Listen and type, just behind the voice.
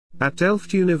At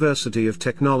Delft University of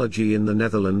Technology in the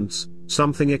Netherlands,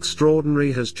 something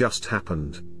extraordinary has just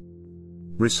happened.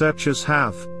 Researchers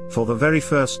have, for the very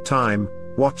first time,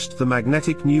 watched the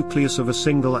magnetic nucleus of a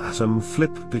single atom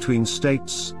flip between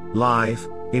states, live,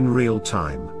 in real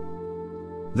time.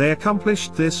 They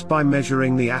accomplished this by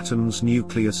measuring the atom's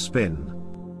nucleus spin.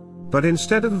 But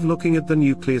instead of looking at the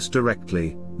nucleus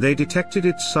directly, they detected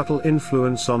its subtle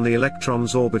influence on the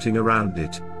electrons orbiting around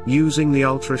it, using the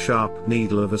ultra-sharp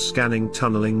needle of a scanning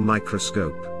tunneling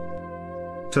microscope.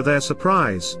 To their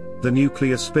surprise, the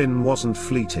nucleus spin wasn't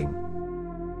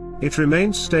fleeting. It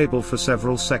remained stable for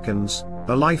several seconds,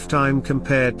 a lifetime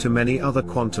compared to many other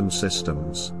quantum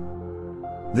systems.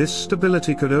 This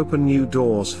stability could open new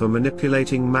doors for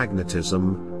manipulating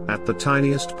magnetism at the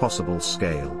tiniest possible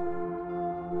scale.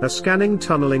 A scanning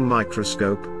tunneling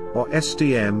microscope, or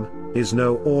STM, is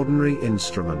no ordinary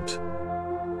instrument.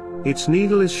 Its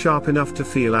needle is sharp enough to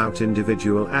feel out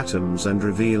individual atoms and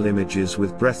reveal images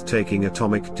with breathtaking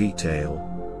atomic detail.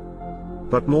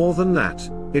 But more than that,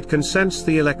 it can sense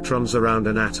the electrons around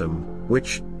an atom,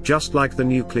 which, just like the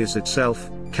nucleus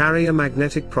itself, carry a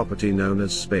magnetic property known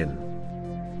as spin.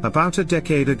 About a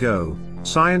decade ago,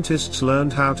 scientists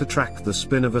learned how to track the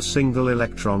spin of a single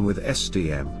electron with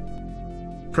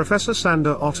STM. Professor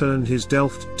Sander Otte and his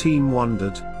Delft team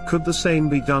wondered, could the same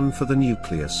be done for the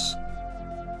nucleus?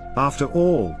 After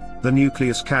all, the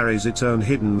nucleus carries its own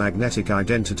hidden magnetic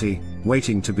identity,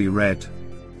 waiting to be read.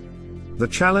 The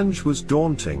challenge was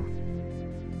daunting.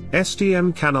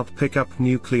 STM cannot pick up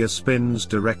nuclear spins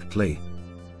directly.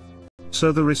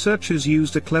 So the researchers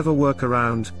used a clever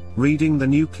workaround, reading the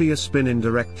nuclear spin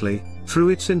indirectly, through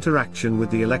its interaction with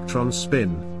the electron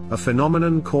spin, a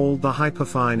phenomenon called the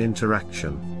hyperfine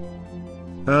interaction.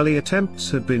 Early attempts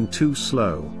had been too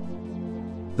slow.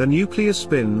 The nuclear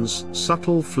spin's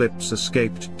subtle flips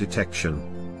escaped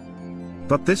detection.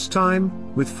 But this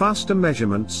time, with faster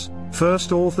measurements,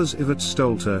 first authors Evert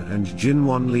Stolte and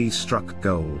Jinwon struck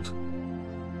gold.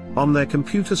 On their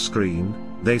computer screen,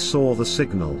 they saw the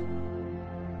signal.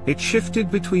 It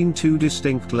shifted between two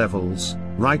distinct levels,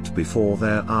 right before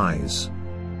their eyes.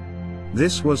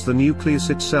 This was the nucleus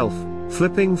itself,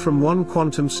 flipping from one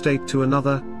quantum state to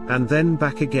another, and then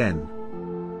back again.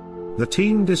 The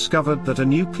team discovered that a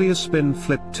nuclear spin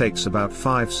flip takes about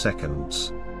 5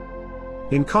 seconds.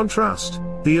 In contrast,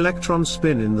 the electron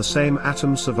spin in the same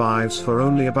atom survives for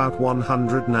only about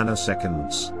 100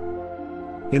 nanoseconds.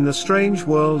 In the strange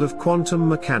world of quantum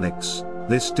mechanics,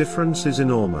 this difference is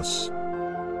enormous.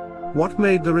 What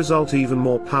made the result even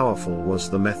more powerful was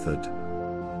the method.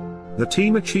 The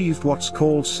team achieved what's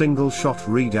called single-shot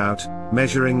readout,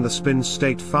 measuring the spin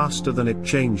state faster than it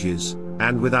changes,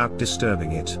 and without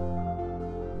disturbing it.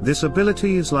 This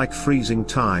ability is like freezing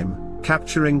time,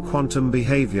 capturing quantum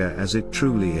behavior as it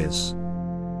truly is.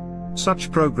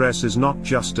 Such progress is not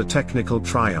just a technical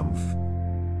triumph.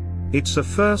 It's a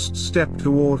first step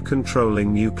toward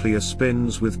controlling nuclear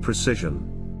spins with precision.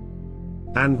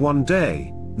 And one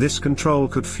day, this control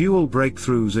could fuel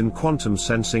breakthroughs in quantum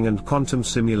sensing and quantum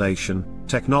simulation,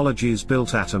 technologies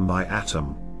built atom by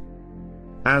atom.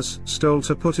 As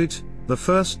Stolte put it, the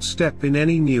first step in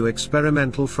any new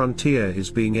experimental frontier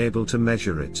is being able to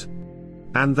measure it.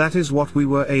 And that is what we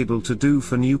were able to do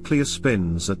for nuclear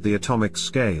spins at the atomic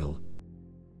scale.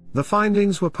 The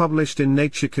findings were published in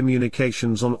Nature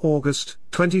Communications on August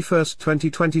 21,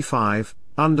 2025,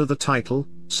 under the title,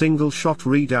 Single-Shot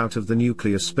Readout of the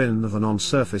Nuclear Spin of a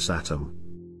Non-Surface Atom.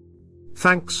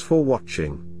 Thanks for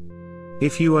watching.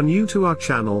 If you are new to our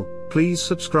channel, please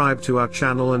subscribe to our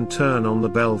channel and turn on the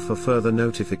bell for further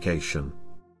notification.